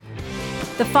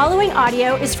The following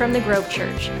audio is from the Grove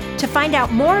Church. To find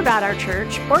out more about our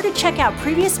church or to check out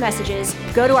previous messages,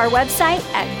 go to our website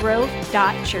at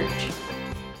grove.church.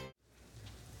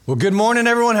 Well, good morning,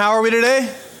 everyone. How are we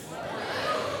today?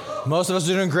 Most of us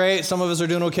are doing great. Some of us are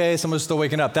doing okay. Some of us are still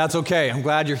waking up. That's okay. I'm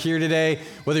glad you're here today.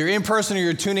 Whether you're in person or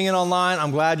you're tuning in online,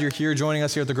 I'm glad you're here joining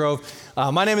us here at the Grove.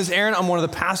 My name is Aaron. I'm one of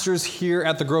the pastors here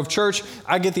at the Grove Church.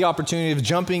 I get the opportunity of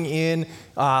jumping in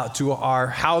to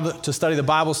our to Study the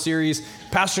Bible series.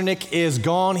 Pastor Nick is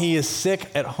gone. He is sick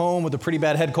at home with a pretty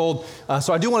bad head cold.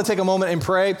 So I do want to take a moment and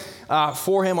pray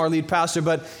for him, our lead pastor.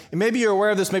 But maybe you're aware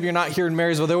of this. Maybe you're not here in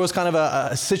Marysville. There was kind of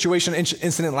a situation,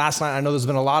 incident last night. I know there's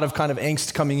been a lot of kind of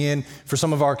angst coming in for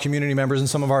some of our community members and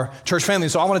some of our church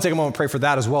families. So I want to take a moment and pray for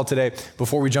that as well today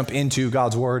before we jump into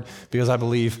God's word, because I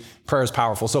believe prayer is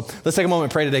powerful. So let's take a moment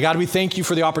and pray today. God, we thank you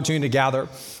for the opportunity to gather.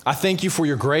 I thank you for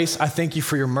your grace. I thank you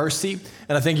for your mercy.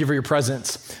 And I thank you for your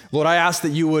presence. Lord, I ask that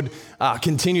you would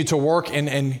continue to work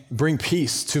and bring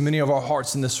peace to many of our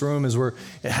hearts in this room as we're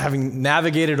having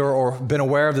navigated or been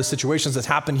aware of the situations that's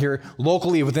happened here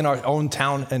locally within our own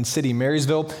town and city,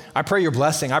 Marysville. I pray your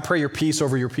blessing. I pray your peace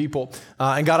over your people.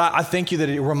 And God, I thank you that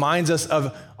it reminds us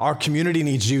of our community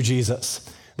needs you, Jesus.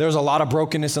 There's a lot of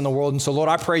brokenness in the world. And so, Lord,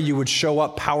 I pray you would show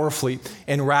up powerfully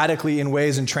and radically in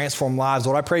ways and transform lives.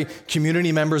 Lord, I pray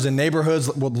community members in neighborhoods,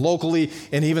 locally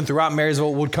and even throughout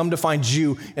Marysville, would come to find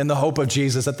you in the hope of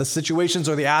Jesus, that the situations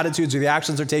or the attitudes or the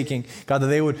actions they're taking, God, that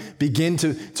they would begin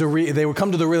they would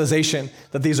come to the realization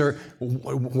that these are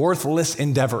worthless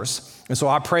endeavors. And so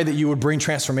I pray that you would bring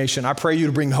transformation. I pray you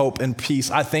to bring hope and peace.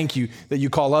 I thank you that you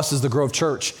call us as the Grove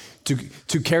Church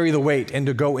to carry the weight and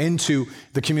to go into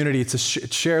the community to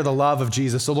share the love of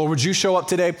Jesus. So Lord, would you show up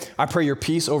today? I pray your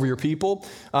peace over your people.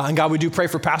 And God, we do pray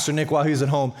for Pastor Nick while he's at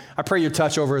home. I pray your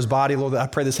touch over his body, Lord. I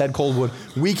pray this head cold would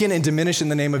weaken and diminish in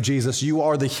the name of Jesus. You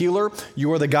are the healer.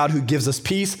 You are the God who gives us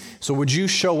peace. So would you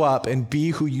show up and be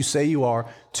who you say you are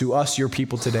to us, your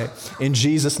people today? In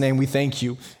Jesus' name, we thank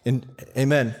you. And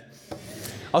amen.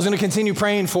 I was going to continue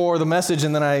praying for the message,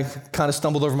 and then I kind of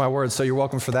stumbled over my words, so you're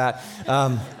welcome for that.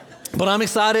 But I'm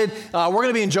excited. We're going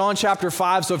to be in John chapter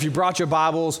 5, so if you brought your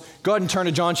Bibles, go ahead and turn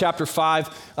to John chapter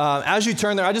 5. As you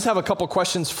turn there, I just have a couple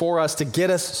questions for us to get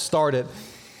us started.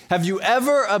 Have you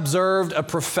ever observed a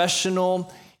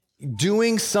professional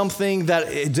doing something that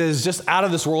is just out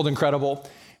of this world incredible,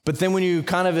 but then when you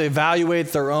kind of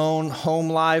evaluate their own home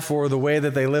life or the way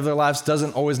that they live their lives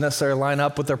doesn't always necessarily line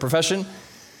up with their profession?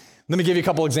 Let me give you a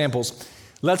couple examples.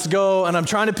 Let's go, and I'm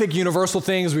trying to pick universal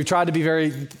things. We've tried to be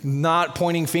very not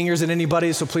pointing fingers at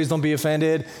anybody, so please don't be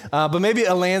offended. But maybe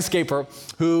a landscaper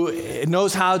who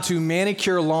knows how to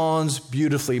manicure lawns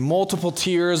beautifully, multiple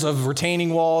tiers of retaining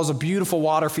walls, a beautiful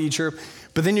water feature.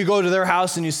 But then you go to their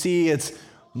house and you see it's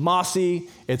mossy,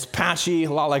 it's patchy,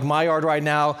 a lot like my yard right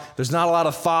now. There's not a lot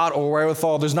of thought or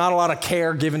wherewithal. There's not a lot of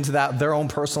care given to their own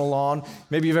personal lawn.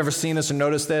 Maybe you've ever seen this or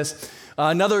noticed this.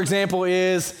 Another example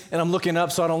is, and I'm looking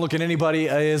up so I don't look at anybody,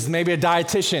 is maybe a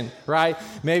dietitian, right?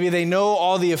 Maybe they know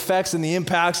all the effects and the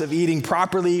impacts of eating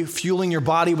properly, fueling your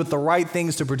body with the right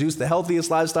things to produce the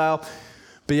healthiest lifestyle,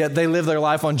 but yet they live their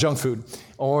life on junk food,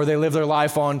 or they live their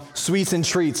life on sweets and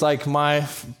treats like my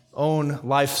own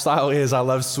lifestyle is. I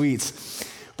love sweets.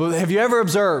 But have you ever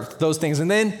observed those things? And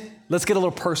then let's get a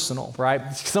little personal,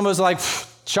 right? Some of us are like,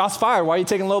 shots fired. Why are you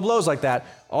taking low blows like that?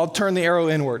 I'll turn the arrow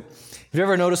inward. Have you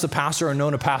ever noticed a pastor or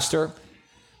known a pastor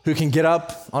who can get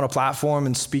up on a platform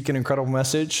and speak an incredible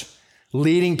message,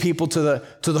 leading people to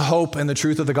the hope and the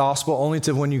truth of the gospel, only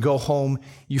to when you go home,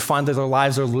 you find that their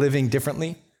lives are living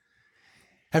differently?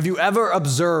 Have you ever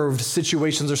observed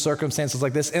situations or circumstances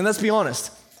like this? And let's be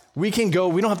honest, we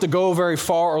don't have to go very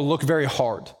far or look very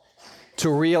hard to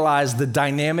realize the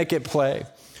dynamic at play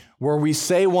where we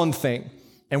say one thing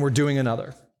and we're doing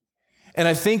another. And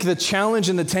I think the challenge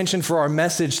and the tension for our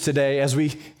message today, as we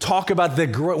talk about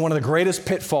one of the greatest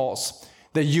pitfalls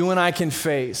that you and I can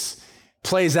face,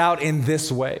 plays out in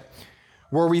this way,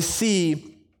 where we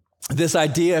see this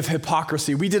idea of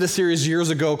hypocrisy. We did a series years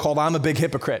ago called I'm a Big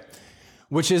Hypocrite,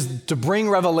 which is to bring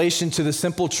revelation to the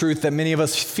simple truth that many of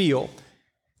us feel.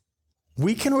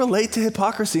 We can relate to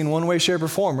hypocrisy in one way, shape, or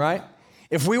form, right?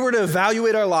 If we were to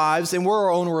evaluate our lives, and we're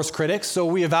our own worst critics, so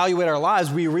we evaluate our lives,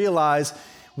 we realize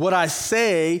what I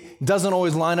say doesn't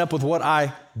always line up with what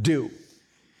I do.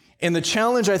 And the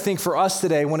challenge, I think, for us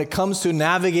today when it comes to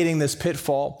navigating this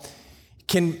pitfall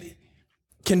can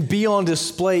be on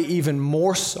display even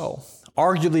more so,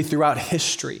 arguably throughout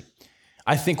history.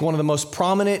 I think one of the most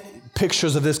prominent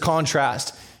pictures of this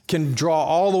contrast can draw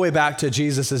all the way back to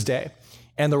Jesus' day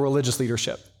and the religious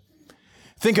leadership.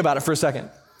 Think about it for a second.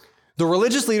 The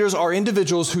religious leaders are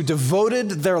individuals who devoted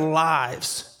their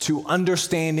lives to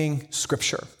understanding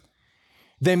Scripture.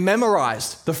 They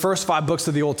memorized the first 5 books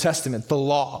of the Old Testament, the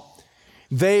law.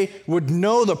 They would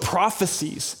know the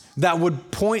prophecies that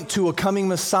would point to a coming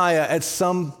Messiah at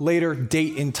some later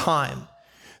date in time.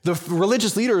 The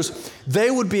religious leaders, they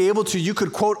would be able to, you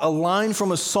could quote a line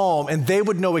from a psalm and they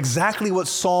would know exactly what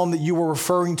psalm that you were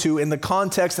referring to in the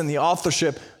context and the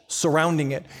authorship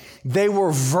surrounding it. They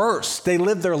were versed. They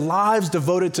lived their lives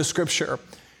devoted to Scripture.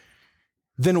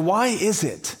 Then why is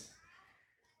it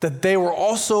that they were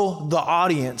also the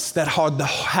audience that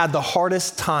had the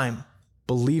hardest time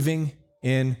believing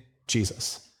in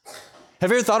Jesus?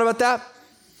 Have you ever thought about that?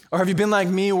 Or have you been like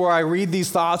me where I read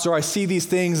these thoughts or I see these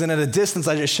things and at a distance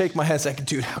I just shake my head saying,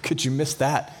 dude, how could you miss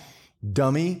that,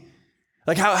 dummy?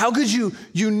 Like how could you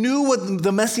knew what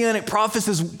the messianic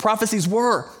prophecies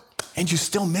were and you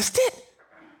still missed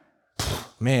it?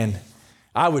 Man,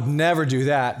 I would never do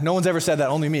that. No one's ever said that,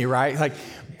 only me, right?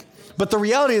 But the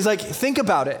reality is think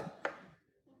about it.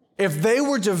 If they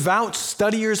were devout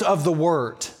studiers of the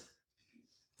word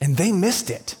and they missed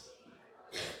it,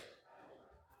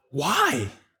 why?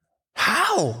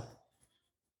 How?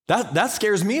 That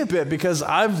scares me a bit because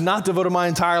I've not devoted my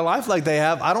entire life like they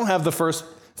have. I don't have the first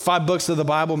 5 books of the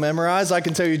Bible memorized. I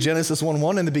can tell you Genesis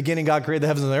 1:1, in the beginning God created the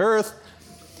heavens and the earth.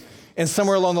 And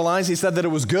somewhere along the lines he said that it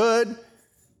was good.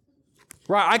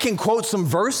 Right? I can quote some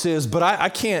verses, but I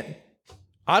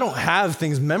don't have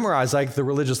things memorized like the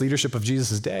religious leadership of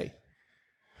Jesus' day.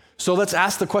 So let's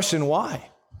ask the question, why?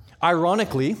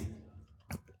 Ironically,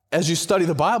 as you study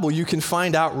the Bible, you can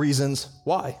find out reasons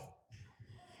why.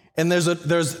 And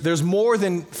there's more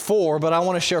than 4, but I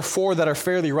want to share 4 that are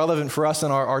fairly relevant for us in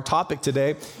our topic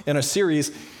today in our series.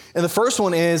 And the first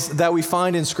one is that we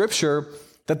find in Scripture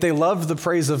that they loved the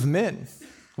praise of men.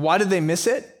 Why did they miss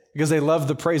it? Because they loved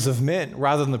the praise of men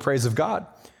rather than the praise of God.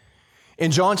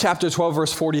 In John chapter 12,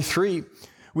 verse 43,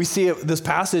 we see this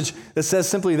passage that says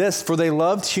simply this: for they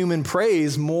loved human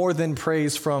praise more than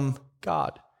praise from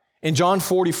God. In John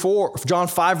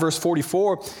 5, verse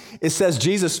 44, it says,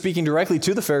 Jesus speaking directly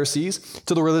to the Pharisees,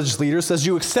 to the religious leaders, says,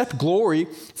 you accept glory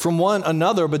from one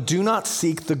another, but do not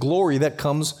seek the glory that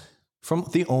comes from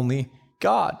the only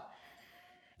God.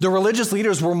 The religious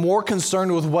leaders were more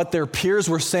concerned with what their peers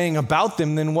were saying about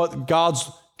them than what God's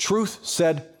truth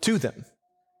said to them.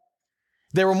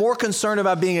 They were more concerned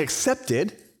about being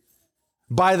accepted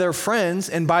by their friends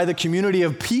and by the community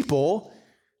of people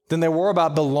than they were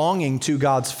about belonging to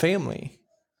God's family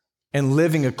and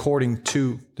living according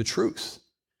to the truth.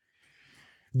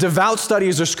 Devout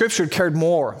studies of Scripture cared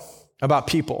more about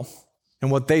people and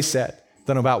what they said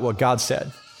than about what God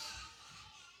said.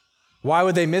 Why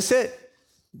would they miss it?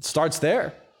 It starts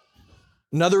there.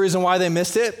 Another reason why they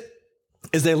missed it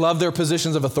is they loved their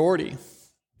positions of authority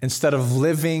instead of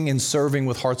living and serving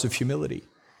with hearts of humility.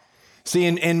 See,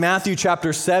 in Matthew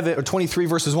chapter 7 or 23,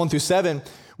 verses 1 through 7,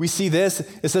 we see this.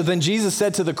 It says, then Jesus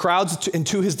said to the crowds and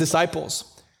to his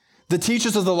disciples, the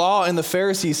teachers of the law and the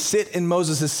Pharisees sit in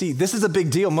Moses' seat. This is a big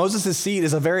deal. Moses' seat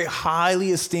is a very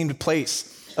highly esteemed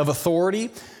place of authority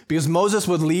because Moses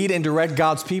would lead and direct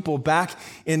God's people back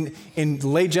in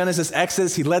late Genesis,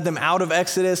 Exodus. He led them out of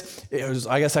Exodus. It was,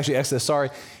 I guess, actually Exodus, sorry.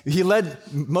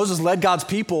 Moses led God's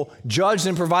people, judged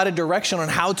and provided direction on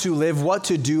how to live, what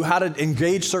to do, how to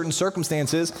engage certain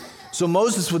circumstances. So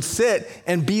Moses would sit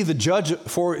and be the judge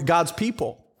for God's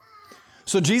people.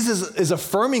 So Jesus is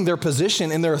affirming their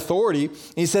position and their authority.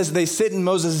 And he says they sit in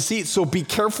Moses' seat, so be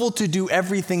careful to do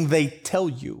everything they tell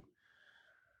you.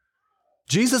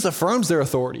 Jesus affirms their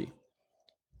authority.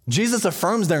 Jesus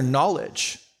affirms their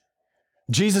knowledge.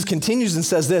 Jesus continues and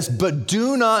says this, but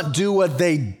do not do what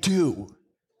they do,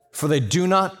 for they do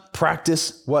not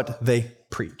practice what they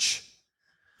preach.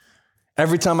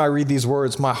 Every time I read these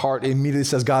words, my heart immediately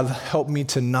says, God, help me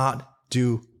to not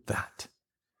do that.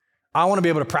 I want to be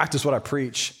able to practice what I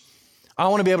preach. I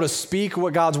want to be able to speak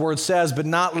what God's word says, but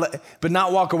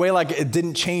not walk away like it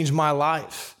didn't change my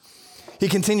life. He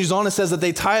continues on and says that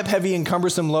they tie up heavy and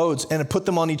cumbersome loads and put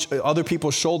them on other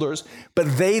people's shoulders,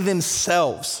 but they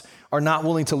themselves are not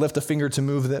willing to lift a finger to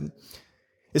move them.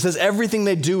 It says everything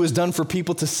they do is done for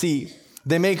people to see.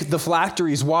 They make the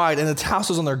phylacteries wide and the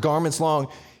tassels on their garments long.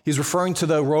 He's referring to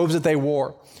the robes that they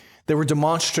wore. They were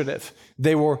demonstrative.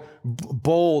 They were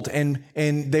bold, and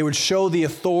they would show the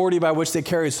authority by which they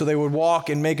carried. So they would walk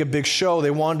and make a big show.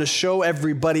 They wanted to show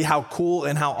everybody how cool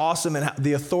and how awesome and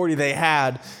the authority they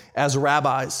had as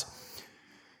rabbis.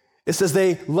 It says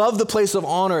they love the place of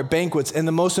honor at banquets and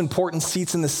the most important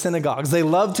seats in the synagogues. They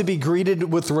love to be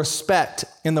greeted with respect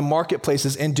in the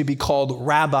marketplaces and to be called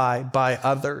rabbi by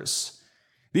others.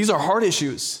 These are heart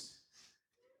issues.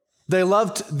 They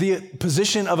loved the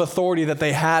position of authority that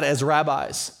they had as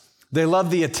rabbis. They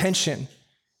loved the attention,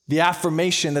 the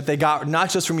affirmation that they got, not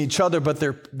just from each other, but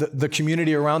the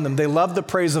community around them. They loved the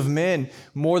praise of men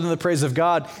more than the praise of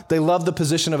God. They loved the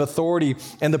position of authority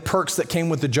and the perks that came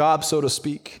with the job, so to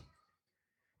speak.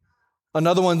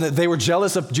 Another one, that they were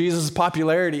jealous of Jesus'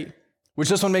 popularity, which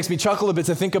this one makes me chuckle a bit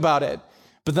to think about it.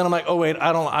 But then I'm like, oh wait,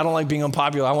 I don't like being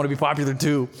unpopular. I want to be popular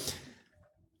too.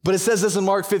 But it says this in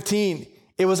Mark 15.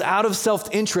 It was out of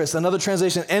self-interest, another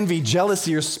translation, envy,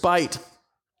 jealousy, or spite,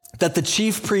 that the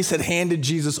chief priests had handed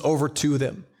Jesus over to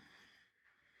them.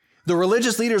 The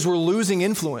religious leaders were losing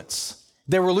influence.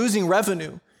 They were losing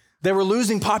revenue. They were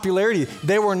losing popularity.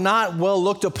 They were not well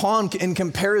looked upon in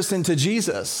comparison to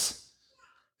Jesus.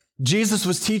 Jesus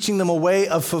was teaching them a way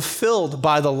of fulfilled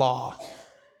by the law,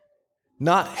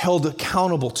 not held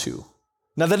accountable to.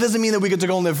 Now, that doesn't mean that we get to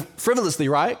go and live frivolously,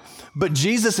 right? But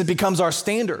Jesus, it becomes our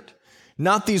standard,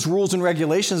 not these rules and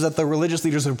regulations that the religious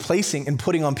leaders are placing and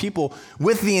putting on people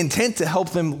with the intent to help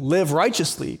them live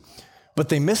righteously, but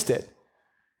they missed it.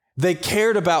 They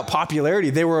cared about popularity.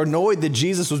 They were annoyed that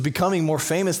Jesus was becoming more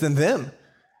famous than them.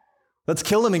 Let's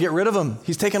kill him and get rid of him.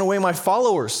 He's taken away my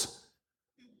followers.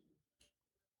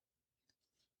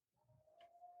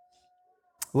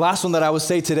 Last one that I would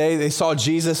say today, they saw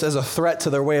Jesus as a threat to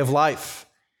their way of life.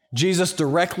 Jesus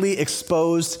directly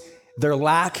exposed their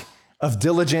lack of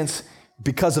diligence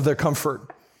because of their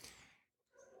comfort.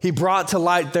 He brought to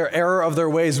light their error of their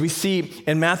ways. We see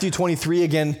in Matthew 23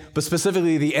 again, but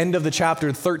specifically the end of the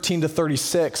chapter 13 to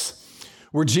 36,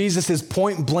 where Jesus is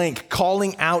point blank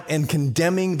calling out and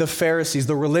condemning the Pharisees,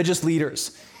 the religious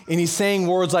leaders. And he's saying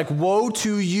words like, woe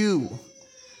to you,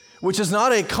 which is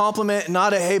not a compliment,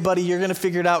 not a, hey buddy, you're gonna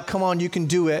figure it out, come on, you can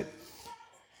do it.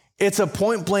 It's a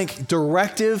point blank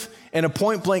directive and a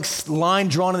point blank line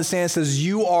drawn in the sand that says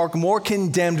you are more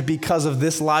condemned because of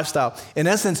this lifestyle. In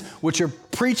essence, what you're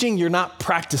preaching, you're not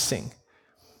practicing.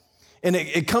 And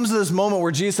it comes to this moment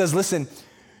where Jesus says, listen,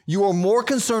 you are more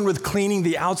concerned with cleaning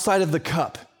the outside of the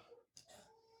cup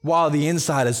while the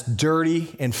inside is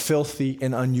dirty and filthy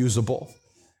and unusable.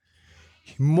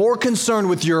 More concerned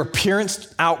with your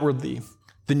appearance outwardly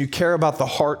than you care about the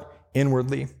heart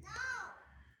inwardly.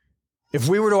 If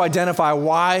we were to identify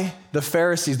why the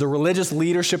Pharisees, the religious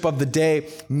leadership of the day,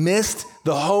 missed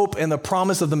the hope and the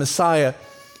promise of the Messiah,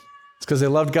 it's because they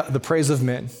loved God, the praise of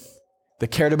men. They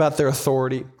cared about their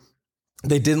authority.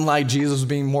 They didn't like Jesus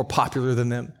being more popular than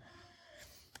them.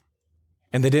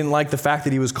 And they didn't like the fact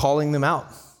that he was calling them out.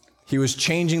 He was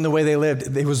changing the way they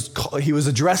lived. He was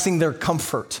addressing their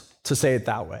comfort, to say it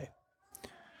that way.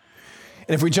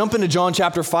 And if we jump into John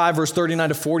chapter 5, verse 39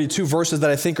 to 42, verses that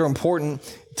I think are important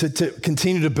to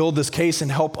continue to build this case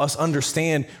and help us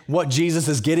understand what Jesus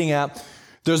is getting at,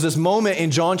 there's this moment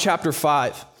in John chapter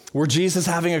 5 where Jesus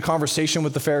is having a conversation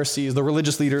with the Pharisees, the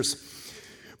religious leaders.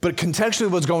 But contextually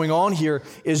what's going on here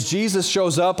is Jesus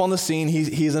shows up on the scene.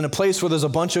 He's in a place where there's a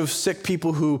bunch of sick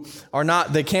people who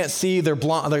they can't see, they're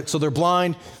blind, so they're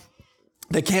blind.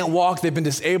 They can't walk, they've been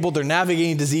disabled, they're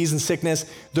navigating disease and sickness.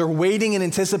 They're waiting and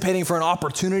anticipating for an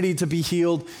opportunity to be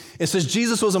healed. It says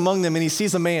Jesus was among them and he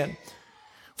sees a man.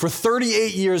 For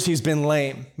 38 years he's been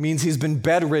lame, means he's been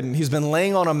bedridden. He's been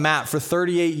laying on a mat for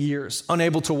 38 years,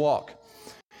 unable to walk.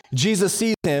 Jesus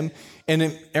sees him, and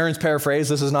in Aaron's paraphrase,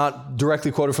 this is not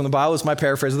directly quoted from the Bible, it's my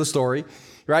paraphrase of the story,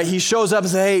 right? He shows up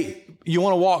and says, hey, you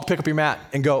want to walk, pick up your mat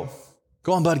and go.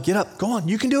 Go on, buddy, get up, go on,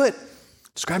 you can do it.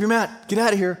 Just grab your mat, get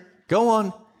out of here. Go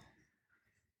on.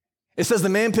 It says the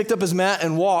man picked up his mat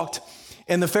and walked,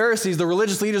 and the Pharisees, the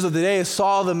religious leaders of the day,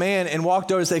 saw the man and walked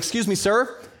over and said, excuse me,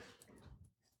 sir,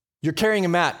 you're carrying a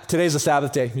mat. Today's a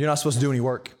Sabbath day. You're not supposed to do any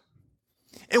work.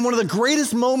 And one of the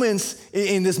greatest moments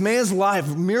in this man's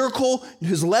life, miracle,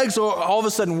 his legs are all of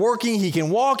a sudden working. He can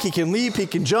walk, he can leap, he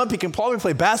can jump, he can probably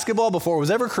play basketball before it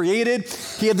was ever created.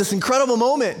 He had this incredible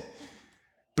moment,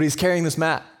 but he's carrying this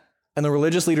mat. And the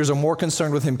religious leaders are more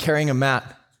concerned with him carrying a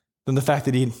mat than the fact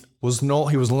that he was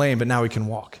lame, but now he can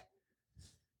walk.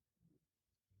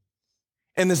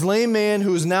 And this lame man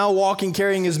who is now walking,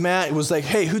 carrying his mat, it was like,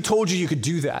 hey, who told you could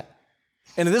do that?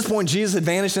 And at this point, Jesus had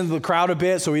vanished into the crowd a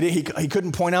bit, so he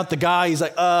couldn't point out the guy. He's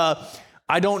like,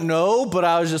 I don't know, but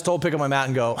I was just told pick up my mat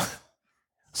and go.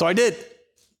 So I did.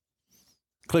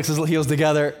 Clicks his heels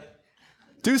together.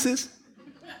 Deuces.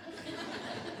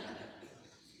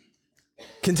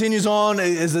 Continues on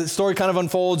as the story kind of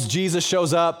unfolds. Jesus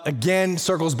shows up, again,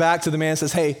 circles back to the man and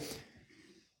says, hey,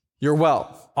 you're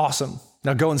well. Awesome.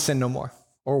 Now go and sin no more,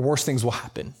 or worse things will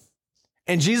happen.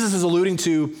 And Jesus is alluding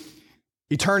to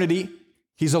eternity.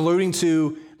 He's alluding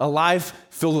to a life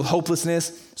filled with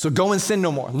hopelessness. So go and sin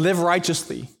no more. Live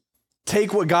righteously.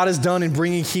 Take what God has done in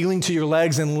bringing healing to your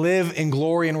legs and live in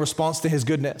glory in response to his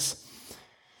goodness.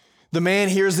 The man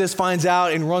hears this, finds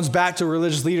out, and runs back to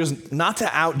religious leaders, not to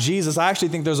out Jesus. I actually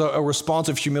think there's a response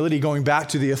of humility going back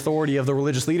to the authority of the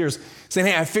religious leaders, saying,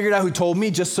 hey, I figured out who told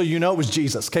me, just so you know, it was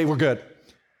Jesus. Okay, we're good.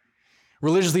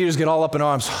 Religious leaders get all up in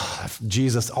arms.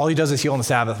 Jesus, all he does is heal on the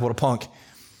Sabbath. What a punk.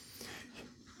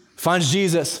 Finds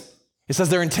Jesus. It says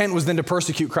their intent was then to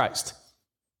persecute Christ.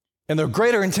 And their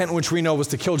greater intent, which we know, was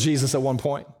to kill Jesus at one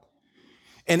point.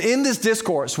 And in this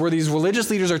discourse where these religious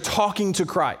leaders are talking to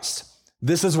Christ,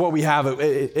 this is what we have.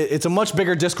 It's a much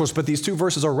bigger discourse, but these two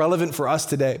verses are relevant for us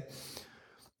today.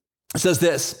 It says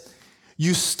this,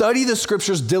 you study the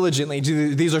scriptures diligently.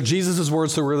 These are Jesus'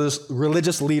 words to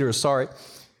religious leaders,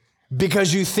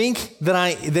 because you think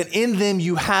that in them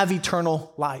you have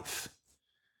eternal life.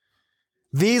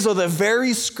 These are the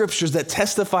very scriptures that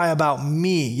testify about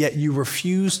me, yet you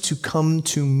refuse to come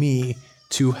to me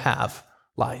to have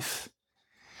life.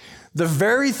 The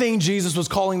very thing Jesus was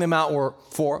calling them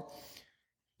out for.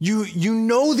 You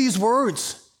know these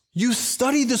words. You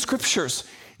study the scriptures.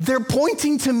 They're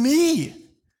pointing to me.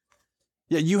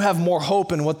 Yet you have more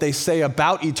hope in what they say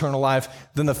about eternal life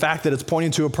than the fact that it's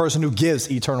pointing to a person who gives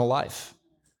eternal life.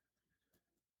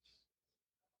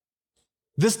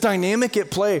 This dynamic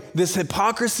at play, this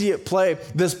hypocrisy at play,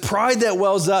 this pride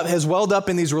that has welled up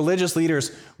in these religious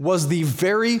leaders was the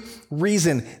very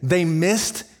reason they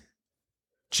missed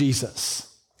Jesus.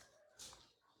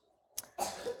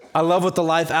 I love what the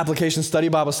Life Application Study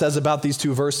Bible says about these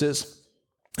two verses.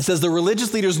 It says the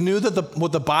religious leaders knew that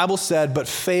what the Bible said, but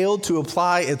failed to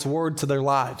apply its word to their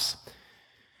lives.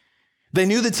 They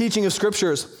knew the teaching of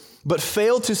scriptures, but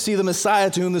failed to see the Messiah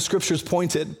to whom the scriptures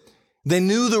pointed. They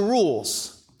knew the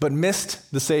rules, but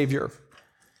missed the Savior.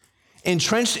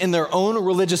 Entrenched in their own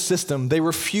religious system, they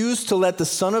refused to let the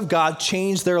Son of God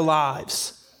change their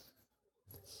lives.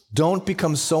 Don't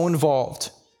become so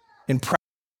involved in practice.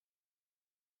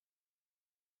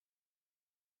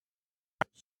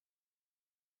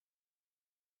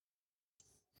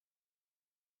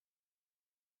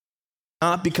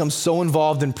 Not become so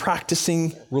involved in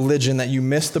practicing religion that you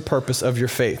miss the purpose of your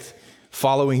faith,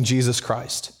 following Jesus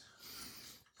Christ.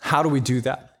 How do we do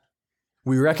that?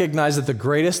 We recognize that the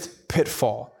greatest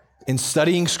pitfall in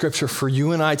studying scripture for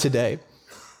you and I today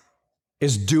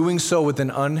is doing so with an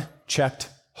unchecked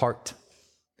heart.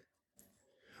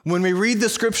 When we read the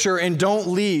scripture and don't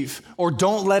leave or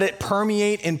don't let it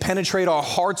permeate and penetrate our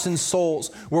hearts and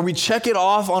souls, where we check it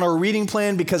off on our reading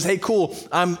plan because, hey, cool,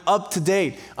 I'm up to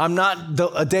date. I'm not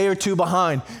a day or two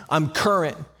behind. I'm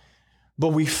current. But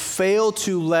we fail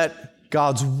to let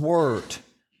God's word,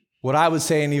 what I would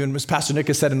say, and even as Pastor Nick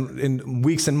has said in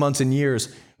weeks and months and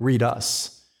years, read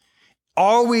us.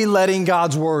 Are we letting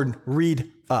God's word read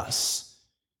us?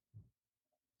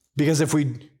 Because if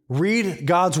we read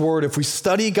God's word, if we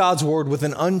study God's word with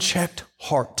an unchecked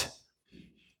heart,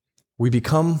 we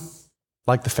become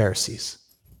like the Pharisees,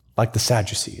 like the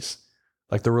Sadducees,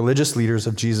 like the religious leaders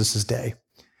of Jesus' day.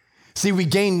 See, we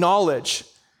gain knowledge,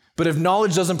 but if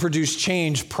knowledge doesn't produce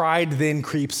change, pride then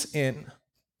creeps in.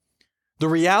 The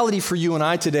reality for you and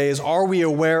I today is, are we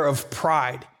aware of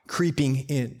pride creeping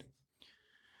in?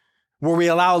 Where we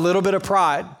allow a little bit of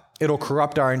pride, it'll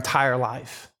corrupt our entire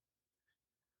life.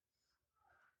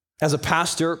 As a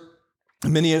pastor,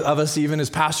 many of us, even as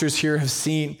pastors here, have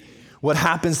seen what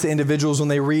happens to individuals when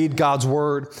they read God's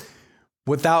word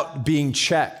without being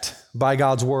checked by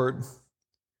God's word.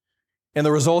 And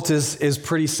the result is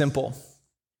pretty simple.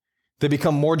 They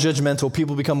become more judgmental.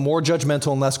 People become more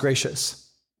judgmental and less gracious.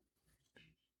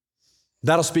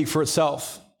 That'll speak for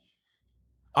itself.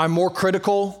 I'm more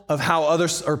critical of how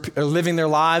others are living their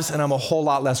lives, and I'm a whole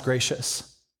lot less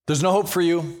gracious. There's no hope for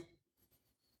you.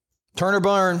 Turn or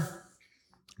burn.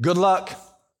 Good luck.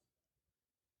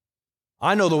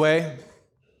 I know the way.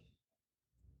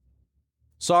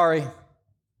 Sorry.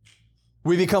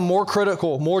 We become more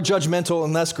critical, more judgmental,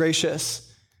 and less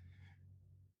gracious.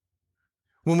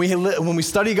 When we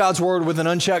study God's word with an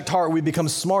unchecked heart, we become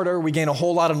smarter, we gain a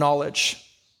whole lot of knowledge,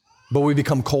 but we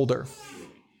become colder.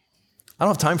 I don't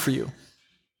have time for you.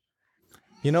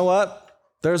 You know what?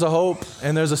 There's a hope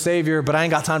and there's a Savior, but I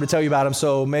ain't got time to tell you about him,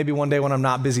 so maybe one day when I'm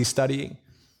not busy studying.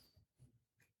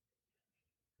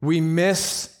 We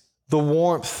miss the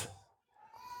warmth.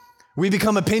 We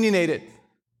become opinionated.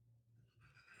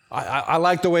 I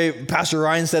like the way Pastor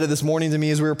Ryan said it this morning to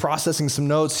me as we were processing some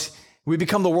notes. We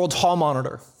become the world's hall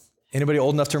monitor. Anybody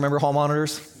old enough to remember hall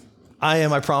monitors? I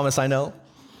am, I promise, I know.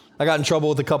 I got in trouble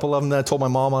with a couple of them that I told my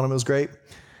mom on them. It was great.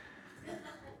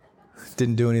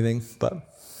 Didn't do anything, but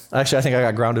actually I think I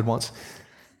got grounded once.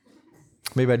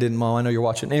 Maybe I didn't, Mom. I know you're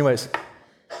watching. Anyways,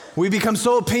 We become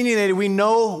so opinionated, we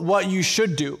know what you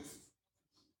should do.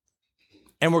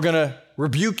 And we're going to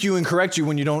rebuke you and correct you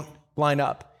when you don't line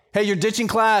up. Hey, you're ditching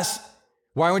class.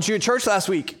 Why weren't you at church last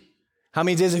week? How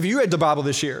many days have you read the Bible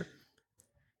this year?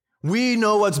 We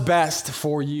know what's best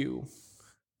for you.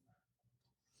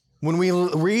 When we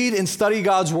read and study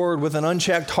God's word with an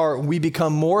unchecked heart, we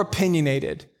become more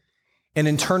opinionated and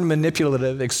in turn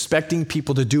manipulative, expecting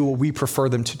people to do what we prefer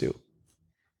them to do.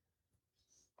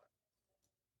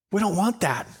 We don't want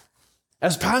that.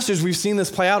 As pastors, we've seen this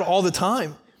play out all the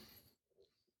time,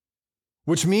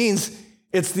 which means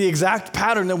it's the exact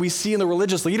pattern that we see in the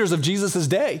religious leaders of Jesus'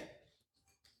 day.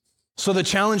 So the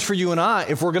challenge for you and I,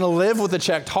 if we're going to live with a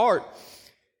checked heart,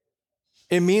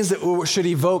 it means that we should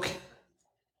evoke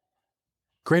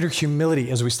greater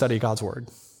humility as we study God's word.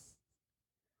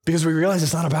 Because we realize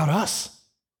it's not about us.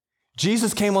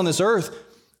 Jesus came on this earth,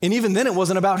 and even then it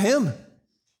wasn't about him.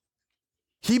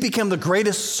 He became the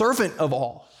greatest servant of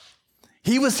all.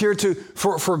 He was here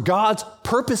for God's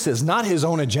purposes, not his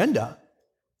own agenda.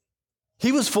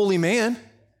 He was fully man.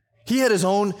 He had his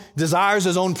own desires,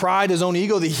 his own pride, his own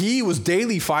ego that he was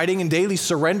daily fighting and daily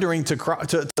surrendering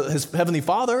to his heavenly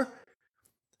Father.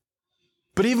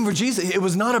 But even for Jesus, it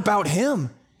was not about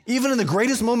him. Even in the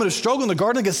greatest moment of struggle in the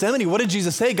Garden of Gethsemane, what did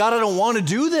Jesus say? God, I don't want to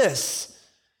do this.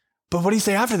 But what did he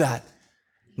say after that?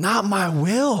 Not my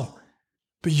will,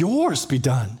 but yours be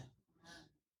done.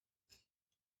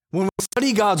 When we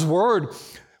study God's word,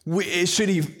 it should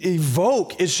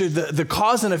evoke, the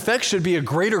cause and effect should be a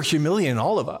greater humility in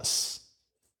all of us.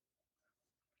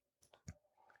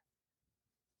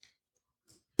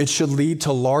 It should lead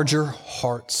to larger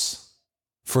hearts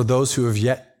for those who have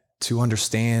yet to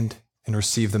understand and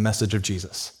receive the message of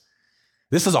Jesus.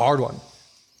 This is a hard one.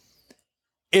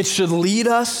 It should lead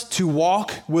us to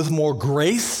walk with more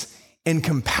grace and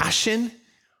compassion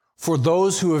for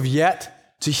those who have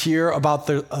yet to hear about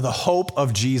the hope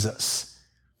of Jesus.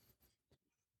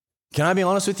 Can I be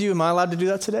honest with you? Am I allowed to do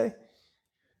that today?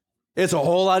 It's a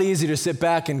whole lot easier to sit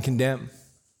back and condemn.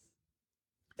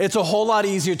 It's a whole lot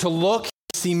easier to look and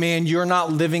see, man, you're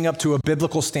not living up to a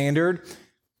biblical standard.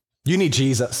 You need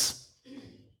Jesus.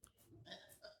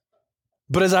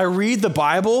 But as I read the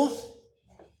Bible,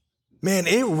 man,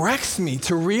 it wrecks me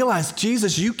to realize,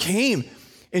 Jesus, you came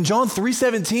in John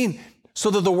 3:17 so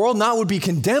that the world not would be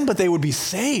condemned, but they would be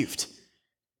saved.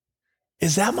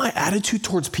 Is that my attitude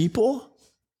towards people?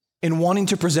 And wanting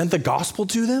to present the gospel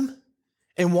to them?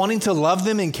 And wanting to love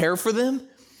them and care for them?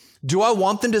 Do I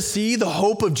want them to see the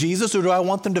hope of Jesus, or do I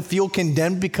want them to feel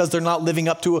condemned because they're not living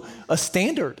up to a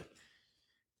standard?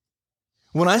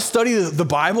 When I study the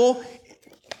Bible,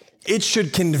 it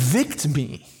should convict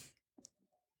me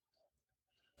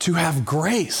to have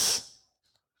grace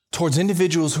towards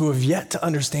individuals who have yet to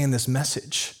understand this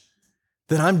message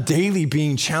that I'm daily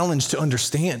being challenged to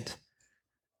understand.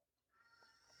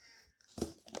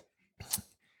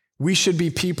 We should be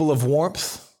people of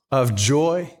warmth, of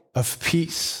joy, of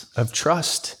peace, of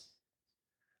trust,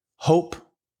 hope,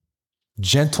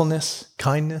 gentleness,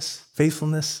 kindness,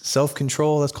 faithfulness,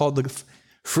 self-control. That's called the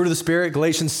fruit of the Spirit,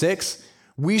 Galatians 6.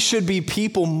 We should be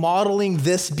people modeling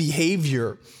this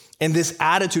behavior and this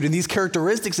attitude and these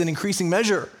characteristics in increasing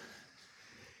measure.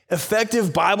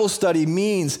 Effective Bible study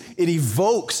means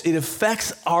it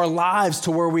affects our lives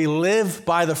to where we live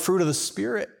by the fruit of the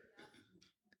Spirit.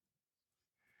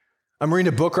 I'm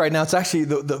reading a book right now. It's actually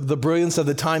the brilliance of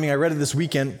the timing. I read it this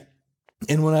weekend.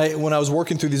 And when I was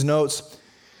working through these notes,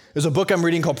 there's a book I'm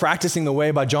reading called Practicing the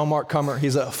Way by John Mark Comer.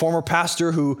 He's a former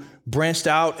pastor who branched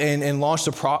out and launched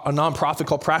a nonprofit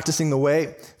called Practicing the Way.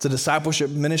 It's a discipleship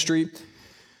ministry.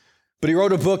 But he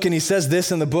wrote a book, and he says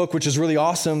this in the book, which is really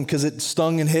awesome because it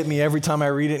stung and hit me every time I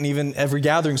read it, and even every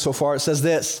gathering so far. It says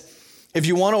this: if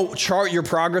you want to chart your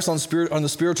progress on the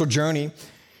spiritual journey,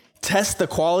 test the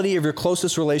quality of your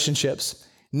closest relationships,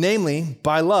 namely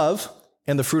by love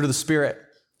and the fruit of the Spirit.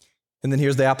 And then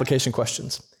here's the application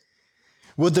questions.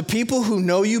 Would the people who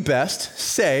know you best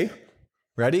say,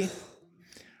 ready?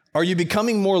 Are you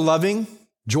becoming more loving,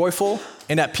 joyful,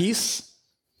 and at peace?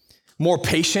 More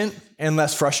patient and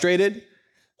less frustrated?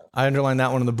 I underlined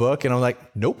that one in the book, and I'm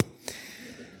like, nope.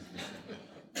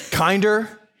 Kinder,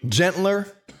 gentler,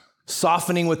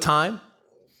 softening with time,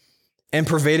 and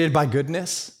pervaded by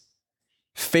goodness?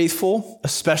 Faithful,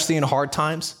 especially in hard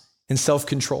times, and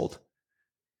self-controlled.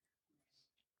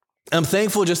 I'm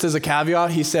thankful, just as a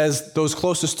caveat, he says, those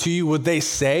closest to you, would they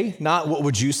say, not what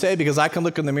would you say? Because I can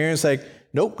look in the mirror and say,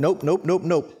 nope, nope, nope, nope,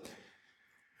 nope.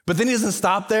 But then he doesn't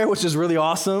stop there, which is really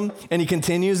awesome. And he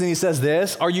continues and he says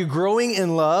this: are you growing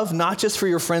in love, not just for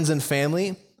your friends and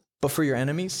family, but for your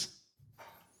enemies?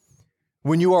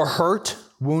 When you are hurt,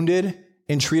 wounded,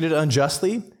 and treated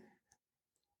unjustly,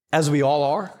 as we all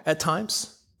are at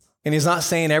times. And he's not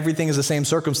saying everything is the same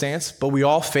circumstance, but we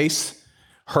all face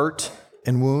hurt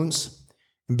and wounds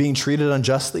and being treated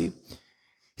unjustly.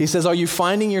 He says, are you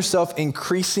finding yourself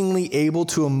increasingly able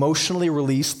to emotionally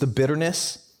release the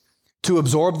bitterness, to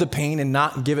absorb the pain and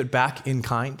not give it back in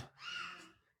kind,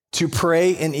 to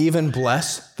pray and even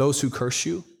bless those who curse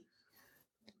you?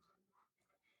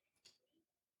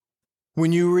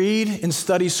 When you read and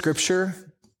study Scripture,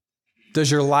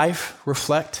 does your life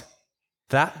reflect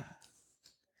that?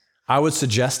 I would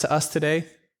suggest to us today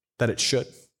that it should.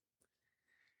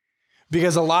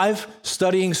 Because a life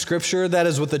studying Scripture that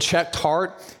is with a checked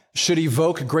heart should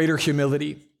evoke greater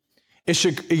humility. It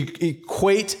should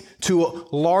equate to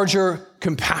larger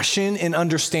compassion and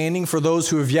understanding for those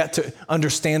who have yet to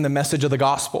understand the message of the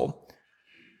gospel.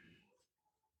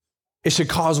 It should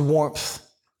cause warmth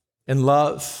and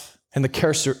love and the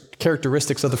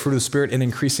characteristics of the fruit of the Spirit in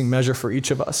increasing measure for each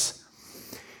of us.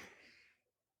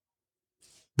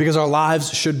 Because our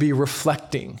lives should be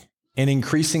reflecting in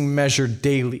increasing measure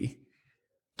daily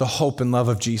the hope and love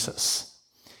of Jesus.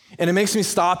 And it makes me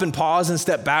stop and pause and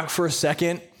step back for a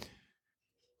second.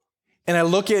 And I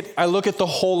look at the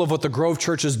whole of what the Grove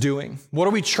Church is doing. What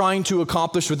are we trying to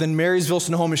accomplish within Marysville,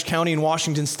 Snohomish County, and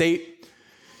Washington State?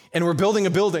 And we're building a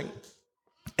building.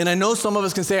 And I know some of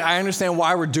us can say, I understand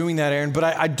why we're doing that, Aaron, but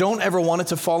I don't ever want it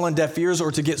to fall on deaf ears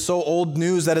or to get so old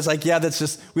news that it's like, yeah, that's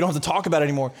just, we don't have to talk about it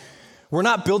anymore. We're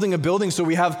not building a building so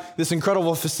we have this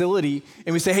incredible facility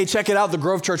and we say, hey, check it out, the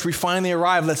Grove Church, we finally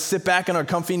arrived. Let's sit back in our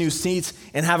comfy new seats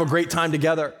and have a great time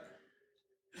together.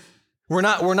 We're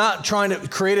not trying to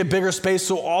create a bigger space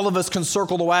so all of us can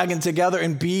circle the wagon together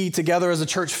and be together as a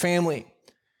church family.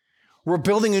 We're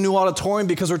building a new auditorium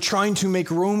because we're trying to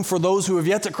make room for those who have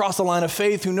yet to cross the line of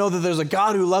faith, who know that there's a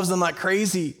God who loves them like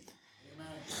crazy. Amen.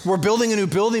 We're building a new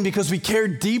building because we care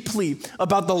deeply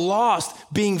about the lost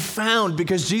being found,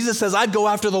 because Jesus says, I'd go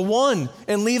after the one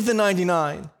and leave the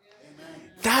 99. Amen.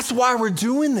 That's why we're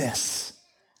doing this.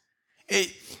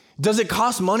 Does it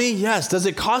cost money? Yes. Does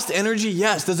it cost energy?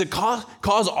 Yes. Does it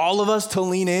cause all of us to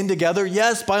lean in together?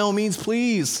 Yes, by all means,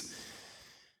 please.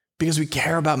 Because we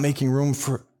care about making room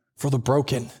for the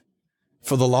broken,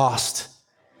 for the lost.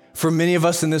 For many of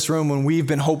us in this room, when we've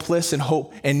been hopeless and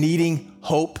needing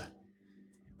hope,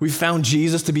 we've found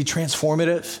Jesus to be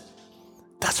transformative.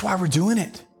 That's why we're doing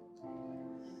it.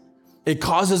 It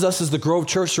causes us as the Grove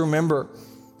Church to remember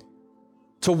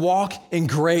to walk in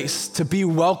grace, to be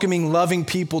welcoming, loving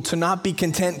people, to not be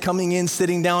content coming in,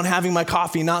 sitting down, having my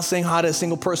coffee, not saying hi to a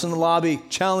single person in the lobby.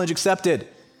 Challenge accepted.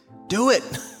 Do it.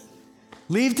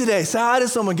 Leave today, say hi to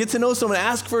someone, get to know someone,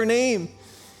 ask for a name.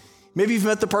 Maybe you've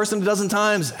met the person a dozen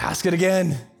times, ask it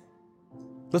again.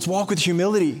 Let's walk with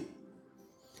humility.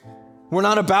 We're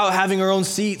not about having our own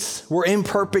seats. We're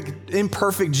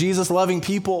imperfect Jesus-loving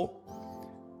people.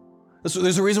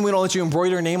 There's a reason we don't let you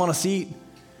embroider a name on a seat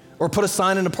or put a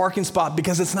sign in a parking spot,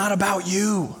 because it's not about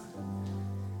you.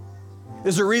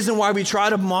 There's a reason why we try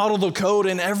to model the code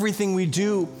in everything we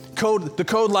do. The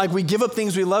code like we give up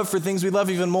things we love for things we love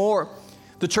even more.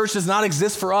 The church does not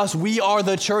exist for us. We are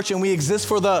the church and we exist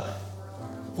for the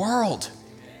world.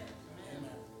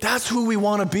 That's who we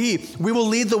want to be. We will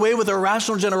lead the way with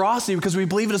irrational generosity because we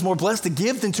believe it is more blessed to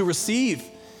give than to receive.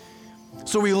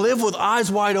 So we live with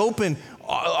eyes wide open,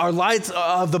 our lights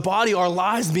of the body, our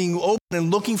lives being open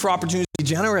and looking for opportunities to be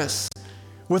generous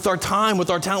with our time, with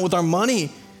our talent, with our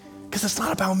money, because it's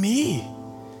not about me.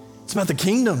 It's about the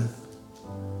kingdom.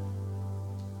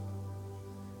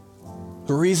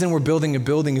 The reason we're building a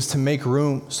building is to make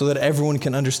room so that everyone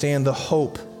can understand the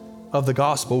hope of the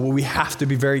gospel. Well, we have to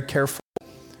be very careful,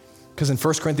 because in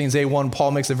 1 Corinthians 8:1,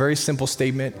 Paul makes a very simple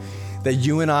statement that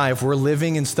you and I, if we're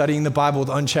living and studying the Bible with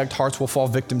unchecked hearts, will fall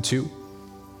victim to.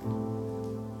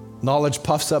 Knowledge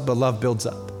puffs up, but love builds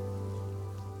up.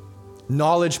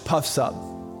 Knowledge puffs up,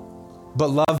 but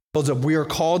love builds up. We are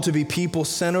called to be people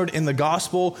centered in the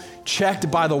gospel,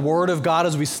 checked by the word of God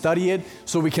as we study it,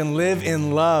 so we can live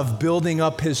in love, building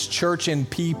up his church and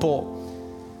people.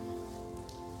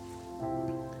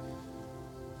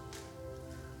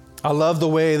 I love the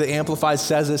way the Amplified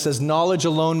says it. It says, knowledge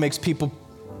alone makes people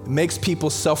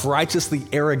self-righteously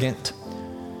arrogant.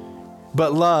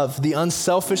 But love,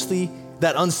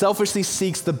 that unselfishly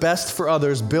seeks the best for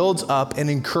others, builds up and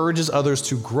encourages others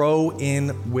to grow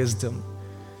in wisdom.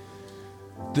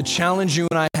 The challenge you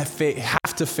and I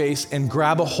have to face and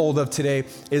grab a hold of today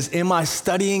is, am I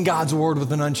studying God's word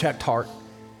with an unchecked heart?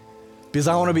 Because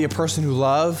I want to be a person who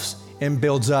loves and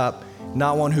builds up,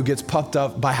 not one who gets puffed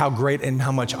up by how great and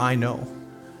how much I know.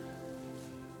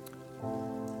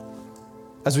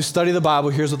 As we study the Bible,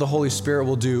 here's what the Holy Spirit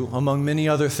will do, among many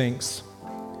other things.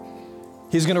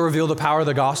 He's going to reveal the power of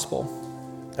the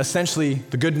gospel, essentially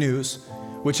the good news,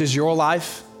 which is your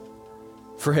life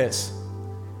for his.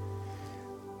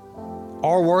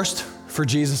 Our worst for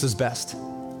Jesus' best.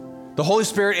 The Holy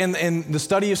Spirit in the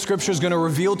study of Scripture is going to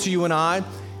reveal to you and I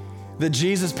that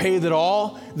Jesus paid it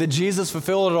all, that Jesus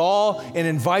fulfilled it all, and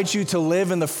invite you to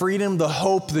live in the freedom, the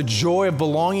hope, the joy of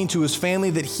belonging to his family,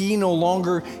 that he no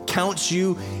longer counts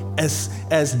you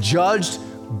as judged,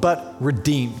 but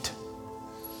redeemed,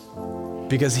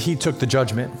 because he took the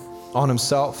judgment on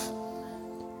himself.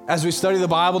 As we study the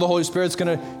Bible, the Holy Spirit's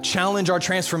going to challenge our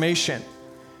transformation,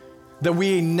 that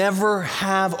we never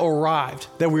have arrived,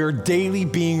 that we are daily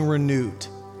being renewed.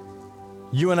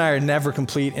 You and I are never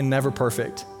complete and never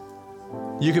perfect.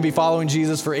 You could be following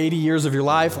Jesus for 80 years of your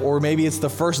life, or maybe it's the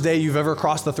first day you've ever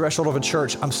crossed the threshold of a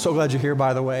church. I'm so glad you're here,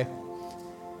 by the way.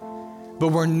 But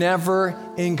we're never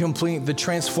incomplete. The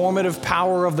transformative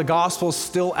power of the gospel is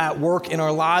still at work in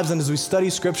our lives. And as we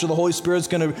study Scripture, the Holy Spirit's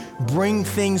going to bring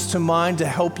things to mind to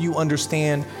help you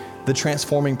understand the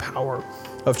transforming power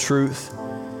of truth.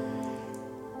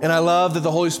 And I love that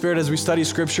the Holy Spirit, as we study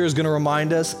Scripture, is going to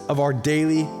remind us of our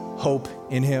daily hope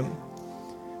in him.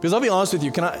 Because I'll be honest with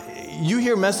you, you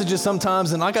hear messages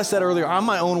sometimes, and like I said earlier, I'm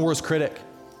my own worst critic.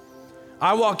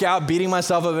 I walk out beating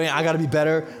myself up, I gotta be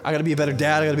better, I gotta be a better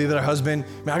dad, I gotta be a better husband,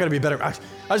 I gotta be better, I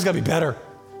just gotta be better.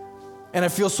 And I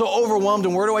feel so overwhelmed,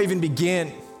 and where do I even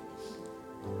begin?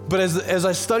 But as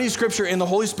I study Scripture and the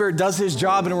Holy Spirit does his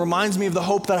job and it reminds me of the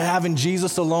hope that I have in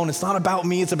Jesus alone, it's not about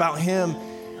me, it's about him.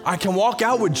 I can walk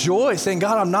out with joy saying,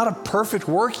 God, I'm not a perfect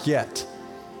work yet.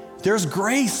 There's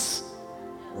grace.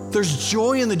 There's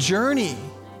joy in the journey.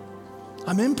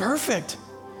 I'm imperfect.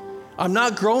 I'm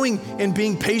not growing in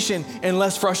being patient and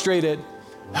less frustrated.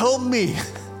 Help me.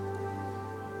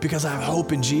 Because I have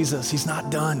hope in Jesus. He's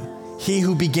not done. He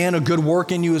who began a good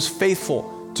work in you is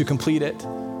faithful to complete it.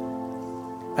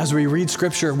 As we read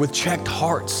Scripture with checked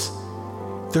hearts,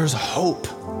 there's hope.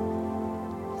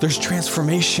 There's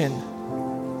transformation.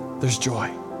 There's joy.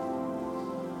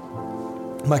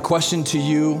 My question to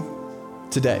you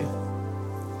today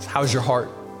is, how's your heart?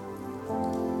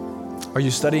 Are you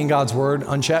studying God's word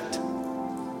unchecked?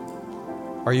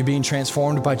 Are you being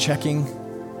transformed by checking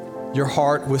your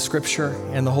heart with Scripture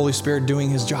and the Holy Spirit doing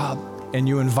his job, and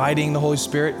you inviting the Holy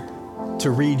Spirit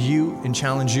to read you and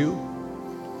challenge you?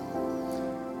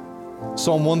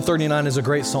 Psalm 139 is a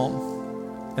great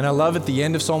psalm. And I love at the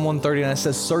end of Psalm 139, it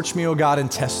says, search me, O God, and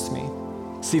test me.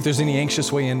 See if there's any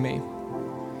anxious way in me.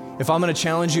 If I'm going to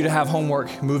challenge you to have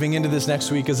homework moving into this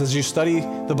next week, is as you study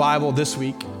the Bible this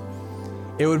week,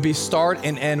 it would be start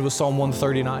and end with Psalm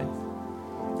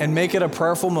 139. And make it a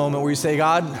prayerful moment where you say,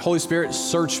 God, Holy Spirit,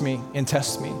 search me and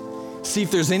test me. See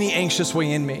if there's any anxious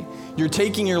way in me. You're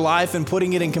taking your life and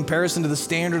putting it in comparison to the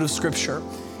standard of Scripture.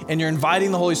 And you're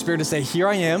inviting the Holy Spirit to say, here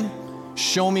I am,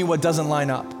 show me what doesn't line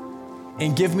up.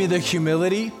 And give me the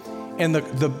humility and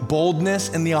the boldness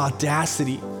and the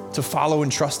audacity to follow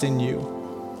and trust in you.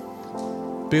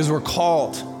 Because we're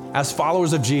called as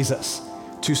followers of Jesus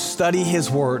to study his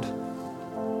word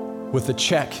with a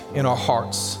check in our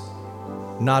hearts,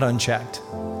 not unchecked,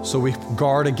 so we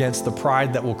guard against the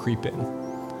pride that will creep in.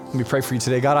 Let me pray for you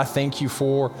today. God, I thank you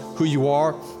for who you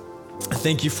are. I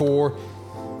thank you for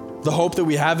the hope that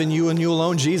we have in you and you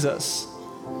alone, Jesus.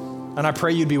 And I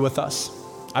pray you'd be with us.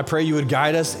 I pray you would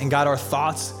guide us and guide our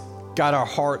thoughts, guide our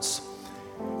hearts.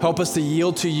 Help us to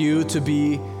yield to you, to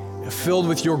be filled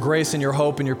with your grace and your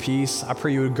hope and your peace. I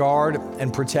pray you would guard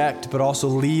and protect, but also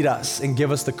lead us and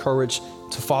give us the courage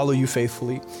to follow you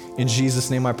faithfully. In Jesus'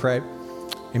 name I pray.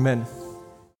 Amen.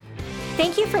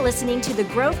 Thank you for listening to the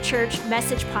Grove Church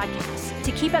Message Podcast.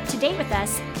 To keep up to date with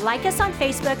us, like us on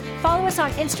Facebook, follow us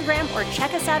on Instagram, or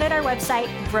check us out at our website,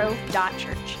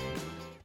 grove.church.